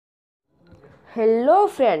Hello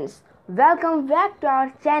friends, welcome back to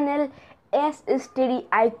our channel S Study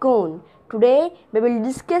Icon. Today we will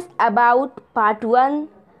discuss about part 1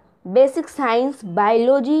 Basic Science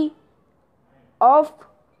Biology of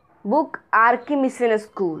book RK Mission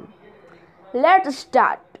School. Let's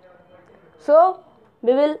start. So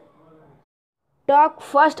we will talk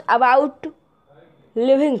first about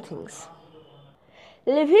living things.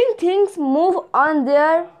 Living things move on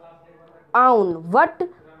their own. What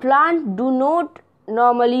plants do not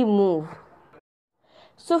normally move.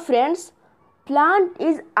 So friends, plant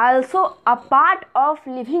is also a part of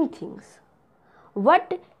living things.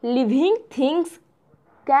 What living things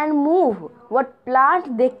can move, what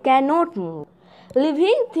plant they cannot move.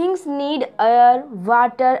 Living things need air,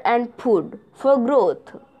 water and food for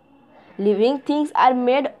growth. Living things are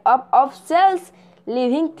made up of cells.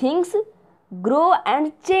 Living things grow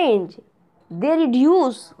and change. They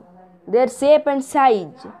reduce their shape and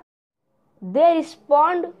size. They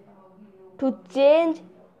respond to change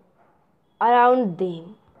around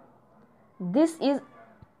them. This is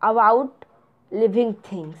about living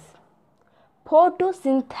things.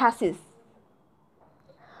 Photosynthesis.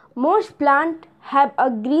 Most plants have a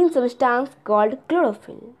green substance called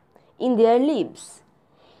chlorophyll in their leaves.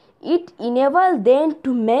 It enables them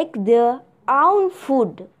to make their own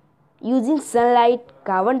food using sunlight,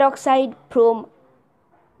 carbon dioxide from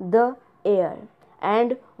the air,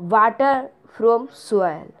 and water from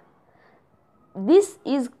soil. This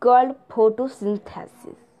is called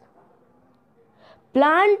photosynthesis.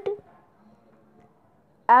 Plant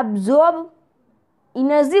absorb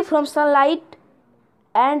energy from sunlight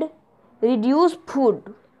and reduce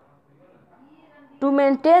food to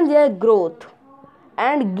maintain their growth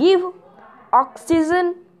and give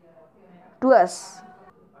oxygen to us.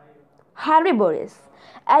 Herbivores.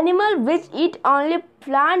 Animals which eat only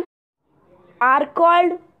plants are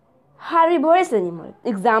called herbivorous animals.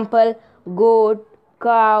 Example: goat,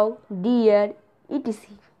 cow, deer,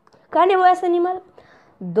 etc. Carnivorous animal.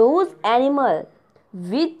 Those animals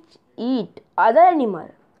which eat other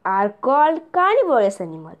animals are called carnivorous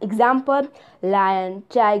animals. Example: lion,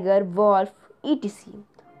 tiger, wolf, etc.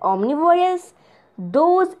 Omnivorous.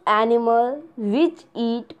 Those animals which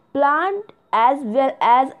eat plant as well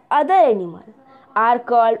as other animals are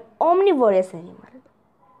called omnivorous animals.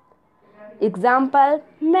 Example: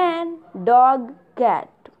 man, dog, cat.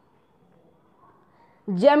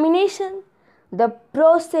 Germination, the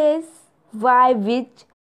process by which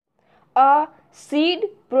a seed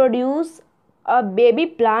produces a baby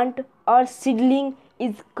plant or seedling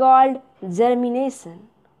is called germination.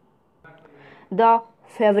 The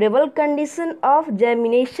favorable condition of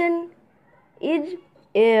germination is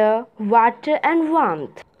air, water and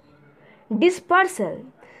warmth. Dispersal,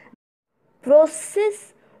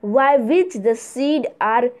 process by which the seeds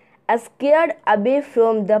are scared away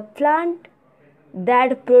from the plant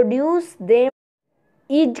that produce them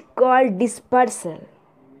is called dispersal.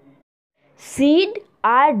 Seeds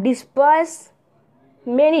are dispersed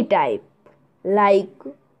many types, like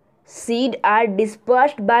seeds are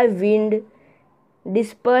dispersed by wind,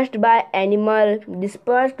 dispersed by animal,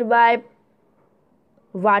 dispersed by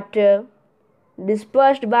water,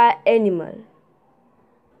 dispersed by animal.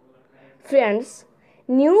 Friends,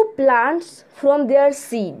 new plants from their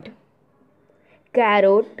seed: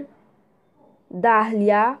 carrot,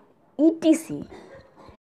 dahlia, etc.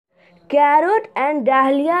 Carrot and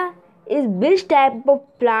dahlia is this type of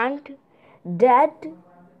plant that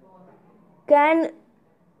can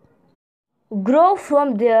grow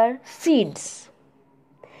from their seeds.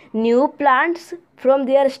 New plants from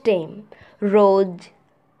their stem: rose,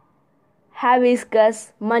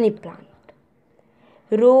 hibiscus, money plant.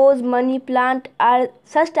 Rose, money plant are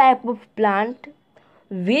such type of plant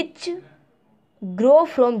which grow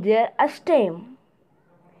from their stem.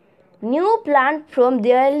 New plant from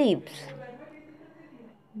their leaves: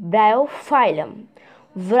 bryophyllum.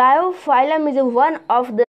 Bryophyllum is one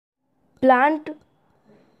of the plant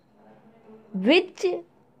which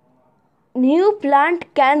new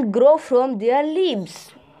plant can grow from their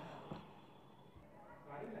leaves.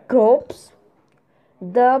 Crops,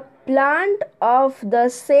 the plant of the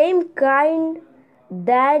same kind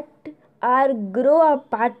that are grow a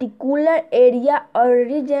particular area or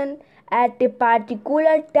region at a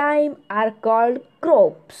particular time are called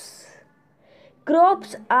crops.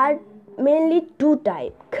 Crops are mainly two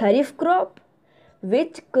types: kharif crop,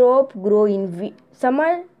 which crop grow in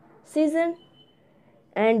summer season,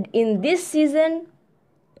 and in this season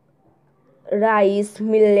rice,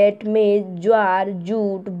 millet, maize, jowar,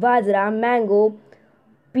 jute, bajra, mango,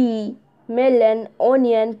 pea, melon,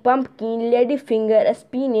 onion, pumpkin, ladyfinger,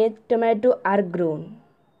 spinach, tomato are grown.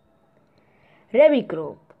 Rabi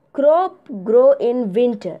crop. Crop grow in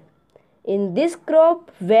winter. In this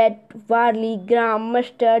crop, wheat, barley, gram,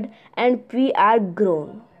 mustard, and pea are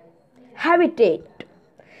grown. Habitat.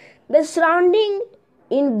 The surrounding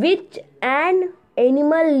in which an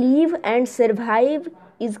animal live and survive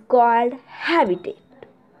is called habitat.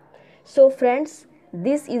 So friends,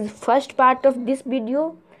 this is first part of this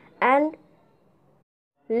video, and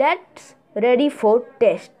let's ready for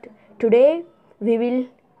test. Today we will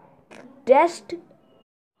test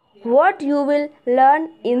what you will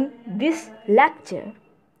learn in this lecture.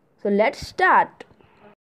 So let's start.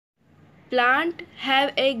 Plant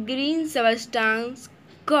have a green substance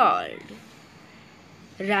called.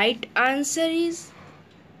 Right answer is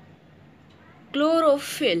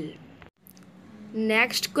chlorophyll.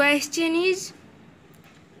 Next question is,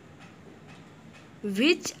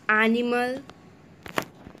 which animal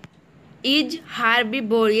is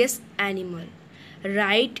herbivorous animal?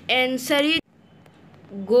 Right answer is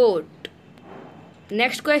goat.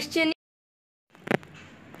 Next question is,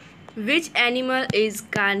 which animal is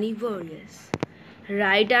carnivorous?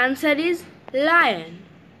 Right answer is lion.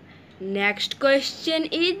 Next question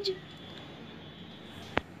is,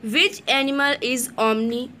 which animal is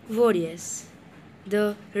omnivorous?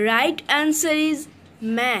 The right answer is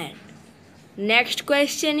man. Next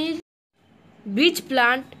question is, which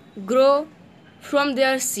plant grow from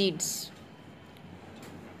their seeds?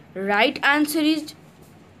 Right answer is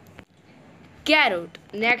carrot.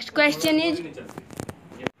 Next question is,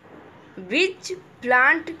 which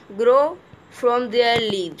plant grow from their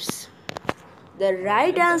leaves? The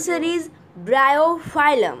right answer is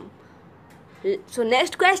bryophyllum. So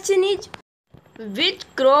next question is, which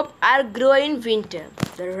crop are grown in winter?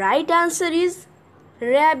 The right answer is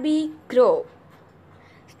rabi crop.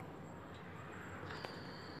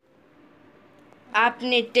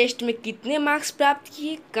 आपने test में कितने marks प्राप्त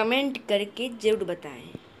किए comment करके जरूर बताएं.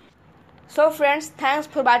 So friends, thanks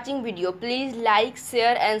for watching video. Please like,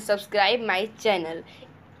 share and subscribe my channel.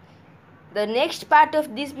 The next part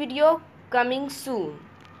of this video coming soon.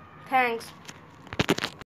 Thanks.